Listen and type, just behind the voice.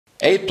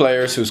8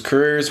 players whose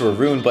careers were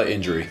ruined by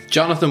injury.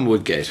 Jonathan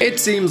Woodgate.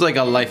 It seems like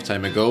a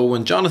lifetime ago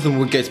when Jonathan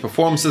Woodgate's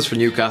performances for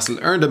Newcastle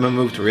earned him a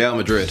move to Real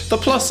Madrid. The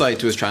plus side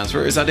to his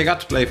transfer is that he got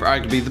to play for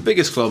arguably the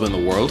biggest club in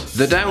the world.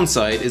 The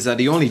downside is that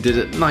he only did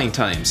it 9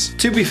 times.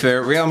 To be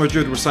fair, Real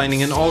Madrid were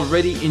signing an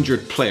already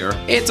injured player.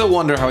 It's a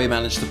wonder how he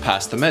managed to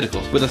pass the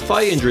medical, with a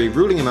thigh injury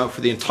ruling him out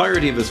for the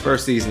entirety of his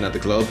first season at the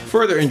club.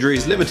 Further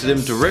injuries limited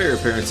him to rare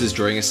appearances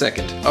during his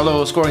second.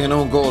 Although scoring an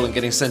own goal and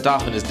getting sent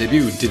off in his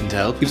debut didn't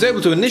help, he was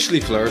able to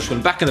initially flourish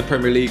when back in the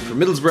Premier League for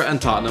Middlesbrough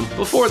and Tottenham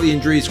before the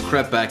injuries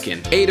crept back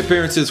in. 8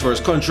 appearances for his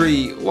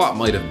country, what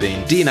might have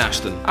been. Dean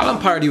Ashton. Alan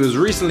Pardew was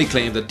recently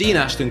claimed that Dean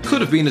Ashton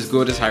could have been as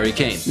good as Harry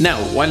Kane. Now,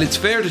 while it's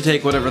fair to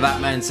take whatever that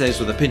man says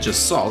with a pinch of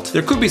salt,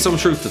 there could be some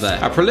truth to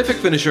that. A prolific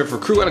finisher for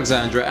Crewe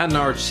Alexandra and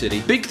Norwich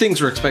City, big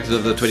things were expected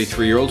of the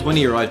 23-year-old when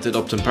he arrived at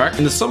Upton Park.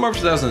 In the summer of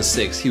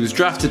 2006, he was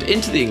drafted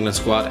into the England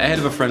squad ahead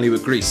of a friendly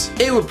with Greece.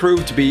 It would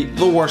prove to be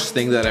the worst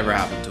thing that ever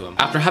happened to him.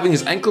 After having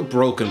his ankle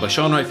broken by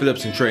Sean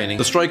Wright-Phillips in training,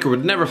 the striker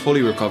would never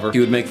fully recover. He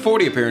would make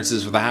 40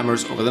 appearances for the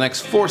Hammers over the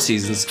next 4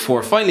 seasons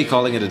before finally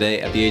calling it a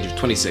day at the age of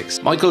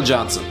 26. Michael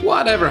Johnson.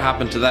 Whatever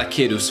happened to that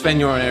kid who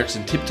Sven-Göran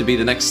Eriksson tipped to be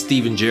the next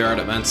Steven Gerrard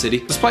at Man City?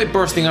 Despite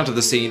bursting onto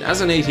the scene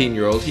as an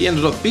 18-year-old, he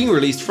ended up being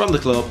released from the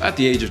club at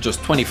the age of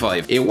just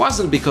 25. It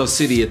wasn't because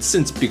City had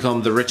since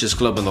become the richest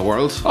club in the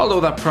world, although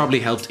that probably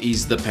helped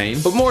ease the pain,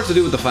 but more to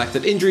do with the fact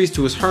that injuries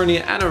to his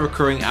hernia and a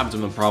recurring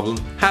abdomen problem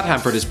had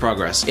hampered his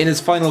progress. In his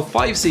final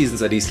 5 seasons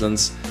at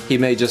Eastlands, he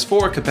made just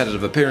 4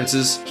 competitive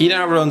appearances. He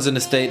now runs an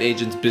estate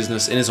agent's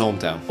business in his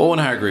hometown. Owen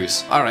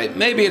Hargreaves. Alright,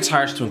 maybe it's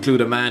harsh to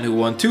include a man who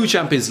won 2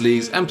 Champions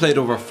Leagues and played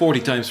over 40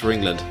 times for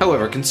England.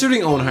 However,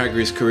 considering Owen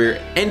Hargreaves'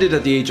 career ended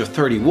at the age of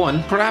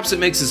 31, perhaps it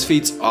makes his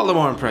feats all the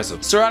more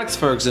impressive. Sir Alex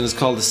Ferguson has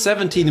called the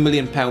 £17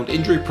 million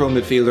injury-prone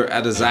midfielder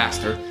a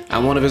disaster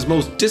and one of his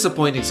most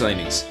disappointing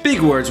signings. Big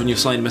words when you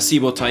sign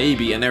Masibo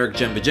Taibbi and Eric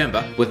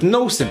Djemba-Djemba, with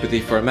no sympathy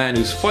for a man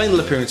whose final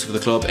appearance for the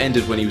club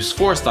ended when he was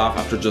forced off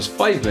after just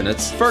 5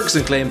 minutes.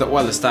 Ferguson claimed that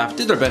while the staff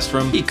did their best for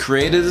him, he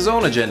created his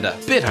own agenda.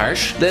 Bit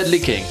harsh. Ledley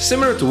King.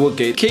 Similar to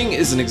Woodgate, King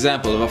is an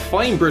example of a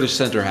fine British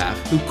centre-half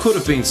who could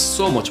have been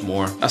so much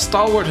more. A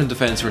stalwart in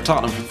defence for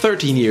Tottenham for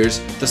 13 years,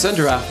 the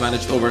centre-half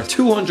managed over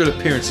 200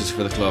 appearances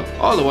for the club,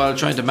 all the while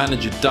trying to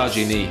manage a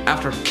dodgy knee.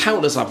 After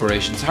countless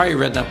operations, Harry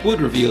Redknapp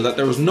would reveal that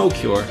there was no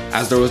cure,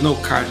 as there was no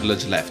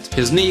cartilage left.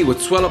 His knee would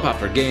swell up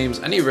after games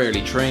and he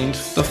rarely trained.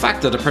 The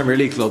fact that a Premier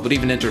League club would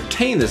even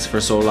entertain this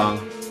for so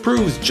long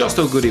proves just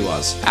how good he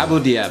was. Abu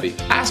Diaby.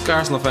 Ask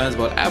Arsenal fans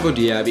about Abu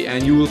Diaby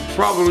and you will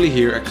probably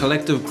hear a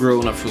collective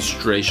groan of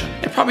frustration.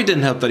 It probably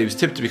didn't help that he was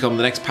tipped to become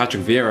the next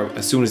Patrick Vieira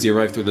as soon as he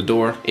arrived through the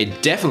door.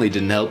 It definitely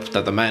didn't help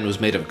that the man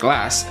was made of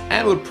glass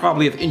and would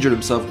probably have injured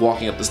himself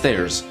walking up the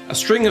stairs. A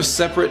string of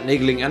separate,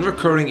 niggling and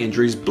recurring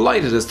injuries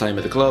blighted his time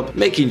at the club,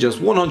 making just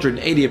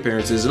 180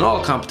 appearances in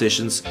all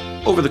competitions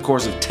over the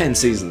course of 10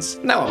 seasons.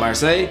 Now at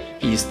Marseille,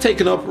 he's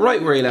taken up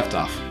right where he left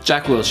off.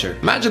 Jack Wilshere.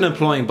 Imagine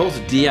employing both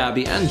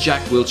Diaby and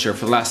Jack Wilshere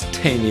for the last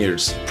 10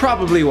 years.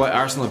 Probably why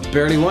Arsenal have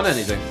barely won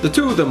anything. The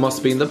two of them must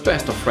have been the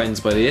best of friends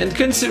by the end,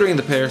 considering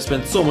the pair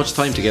spent so much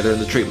time together in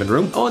the treatment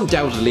room.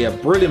 Undoubtedly a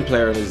brilliant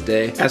player in his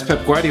day. As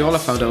Pep Guardiola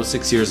found out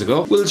 6 years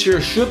ago,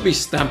 Wilshere should be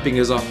stamping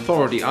his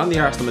authority on the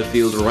Arsenal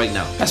midfield right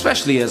now,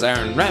 especially as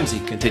Aaron Ramsey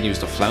continues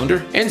to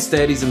flounder.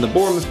 Instead, he's in the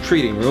Bournemouth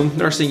treating room,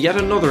 nursing yet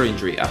another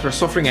injury after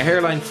suffering a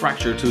hairline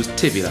fracture to his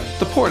tibia.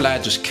 The poor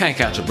lad just can't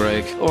catch a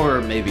break,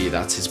 or maybe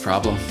that's his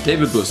problem.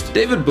 David Bust.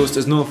 David Bust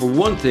is known for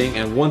one thing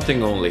and one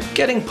thing only: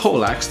 getting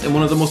poleaxed in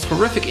one of the most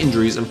horrific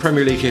injuries in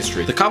Premier League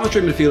history. The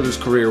Coventry midfielder's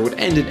career would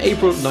end in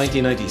April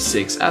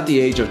 1996 at the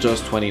age of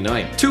just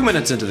 29. 2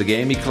 minutes into the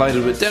game, he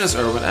collided with Dennis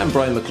Irwin and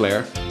Brian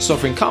McClare,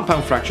 suffering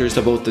compound fractures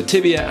to both the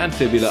tibia and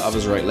fibula of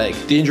his right leg.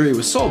 The injury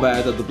was so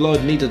bad that the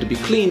blood needed to be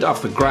cleaned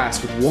off the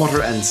grass with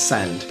water and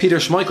sand. Peter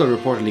Schmeichel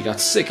reportedly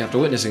got sick after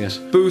witnessing it.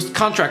 Boost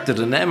contracted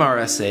an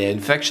MRSA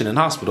infection in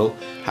hospital,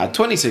 had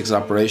 26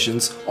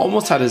 operations,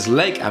 almost had his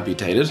leg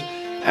amputated,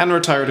 and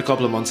retired a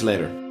couple of months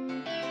later.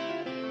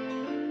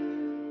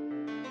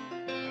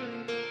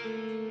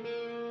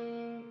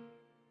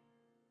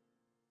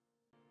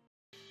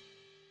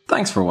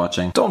 Thanks for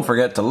watching. Don't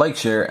forget to like,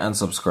 share and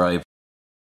subscribe.